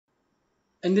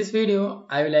In this video,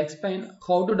 I will explain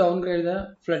how to downgrade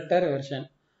the Flutter version.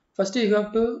 First, you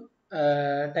have to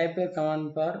type a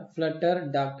command for Flutter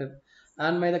doctor,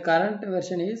 and my the current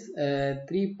version is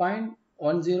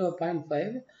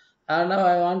 3.10.5, and now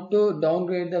I want to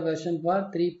downgrade the version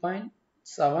for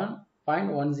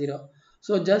 3.7.10.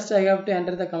 So just I have to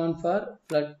enter the command for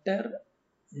Flutter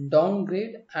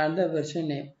downgrade and the version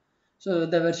name. So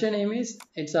the version name is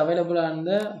it's available on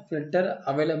the Flutter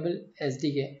available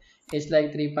SDK. It's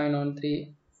like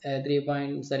 3.13,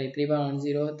 3.10,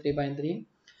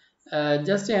 3.3.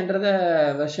 Just enter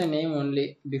the version name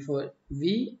only before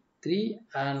V3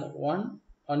 and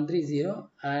 130,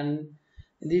 and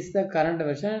this is the current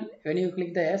version. When you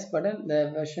click the S button, the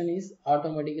version is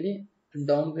automatically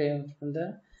downgraded from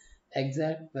the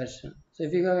exact version. So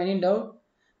if you have any doubt,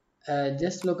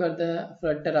 just look at the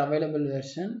Flutter available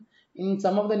version. In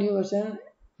some of the new version,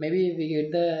 maybe we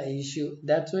get the issue.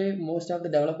 That's why most of the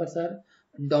developers are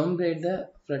downgrade the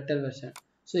Flutter version.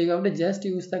 So you have to just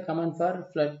use the command for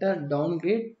Flutter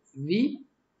downgrade V,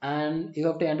 and you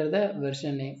have to enter the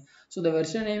version name. So the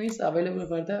version name is available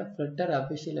for the Flutter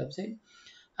official website.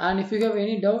 And if you have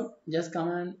any doubt, just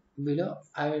comment below.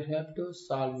 I will help to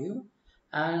solve you.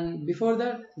 And before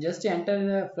that, just enter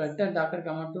the Flutter docker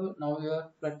command to know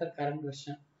your Flutter current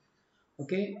version.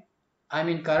 Okay, I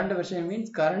mean current version means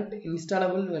current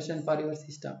installable version for your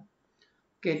system.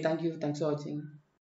 Okay, thank you. Thanks for watching.